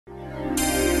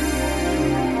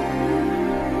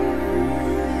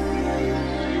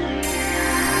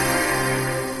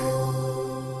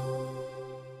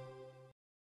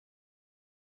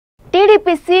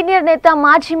TDP senior నేత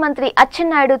మాజీ మంత్రి అచ్చెం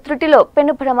నాయుడు త్రుటిలో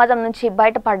పెను ప్రమాదం నుంచి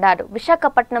బయటపడ్డారు.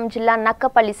 విశాఖపట్నం జిల్లా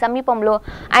నక్కపల్లి సమీపంలో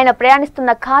ఆయన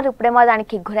ప్రయాణిస్తున్న కారు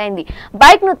ప్రమాదానికి గురైంది.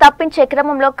 బైక్ ను తప్పించే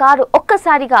క్రమంలో కారు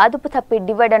ఒక్కసారిగా అదుపు తప్పి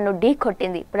డివైడర్ ను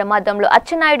ఢీకొట్టింది. ప్రమాదంలో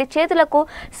అచ్చెం నాయుడు చేతులకు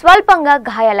స్వల్పంగా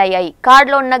గాయాలయ్యాయి.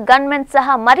 కారులో ఉన్న గన్మెన్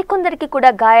సహా మరికొందరికి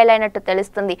కూడా గాయాలైనట్టు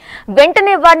తెలుస్తుంది.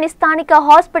 వెంటనే వారిని స్థానిక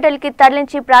హాస్పిటల్ కి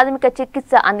తరలించి ప్రాథమిక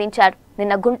చికిత్స అందించారు.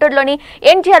 నిన్న గుంటూరులోని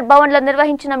ఎన్టీఆర్ భవన్ లో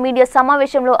నిర్వహించిన మీడియా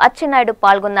సమావేశంలో అచ్చెం నాయుడు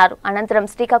పాల్గొన్నారు. అనంతరం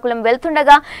శ్రీకాకుళం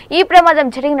వెళ్తుండగా ఈ ప్రమాదం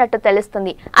జరిగినట్టు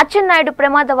తెలుస్తుంది. అచ్చెం నాయుడు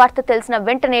ప్రమాద వార్త తెలిసిన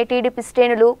వెంటనే టీడీపీ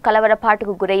శ్రేణులు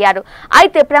కలవరపాటుకు గురయ్యారు.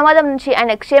 అయితే ప్రమాదం నుంచి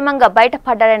ఆయన క్షేమంగా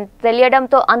బయటపడ్డారని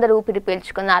తెలియడంతో అందరూ ఊపిరి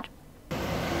పీల్చుకున్నారు.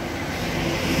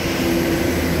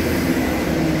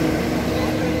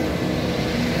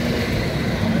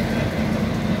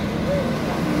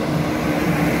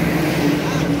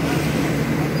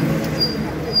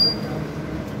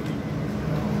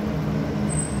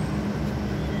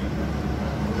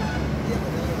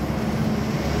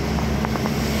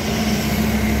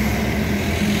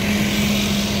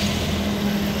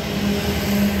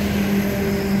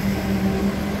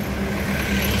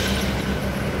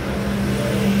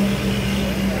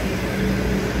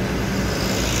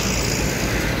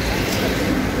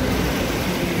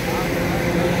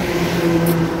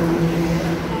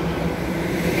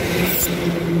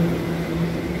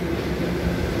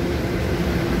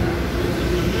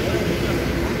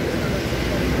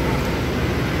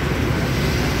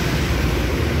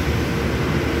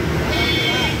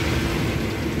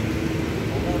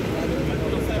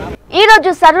 ఈ రోజు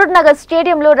సరూర్ నగర్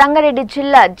స్టేడియంలో రంగారెడ్డి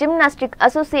జిల్లా జిమ్నాస్టిక్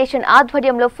అసోసియేషన్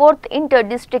ఆధ్వర్యంలో 4th inter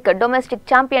district domestic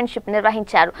championship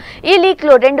నిర్వహించారు. ఈ లీగ్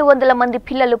లో 200 మంది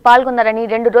పిల్లలు పాల్గొన్నారని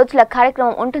 2 రోజుల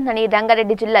కార్యక్రమం ఉంటుందని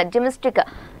రంగారెడ్డి జిల్లా జిమ్నాస్టిక్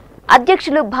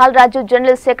అధ్యక్షులు Balaraju,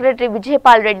 general secretary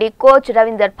Vijaypal Reddy, coach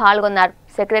Ravinder పాల్గొన్నారు.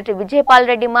 సెక్రటరీ విజయపాల్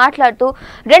రెడ్డి మాట్లాడుతూ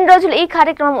 2 రోజులు ఈ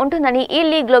కార్యక్రమం ఉంటుందని, ఈ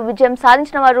లీగ్ లో విజయం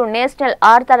సాధించిన వారు నేషనల్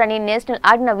ఆడతారని, నేషనల్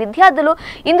ఆడిన విద్యార్థులు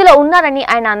ఇందులో ఉన్నారని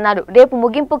ఆయన అన్నారు. రేపు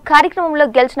ముగింపు కార్యక్రమంలో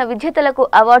గెలిచిన విజేతలకు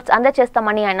అవార్డ్స్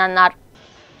అందజేస్తామని ఆయన అన్నారు.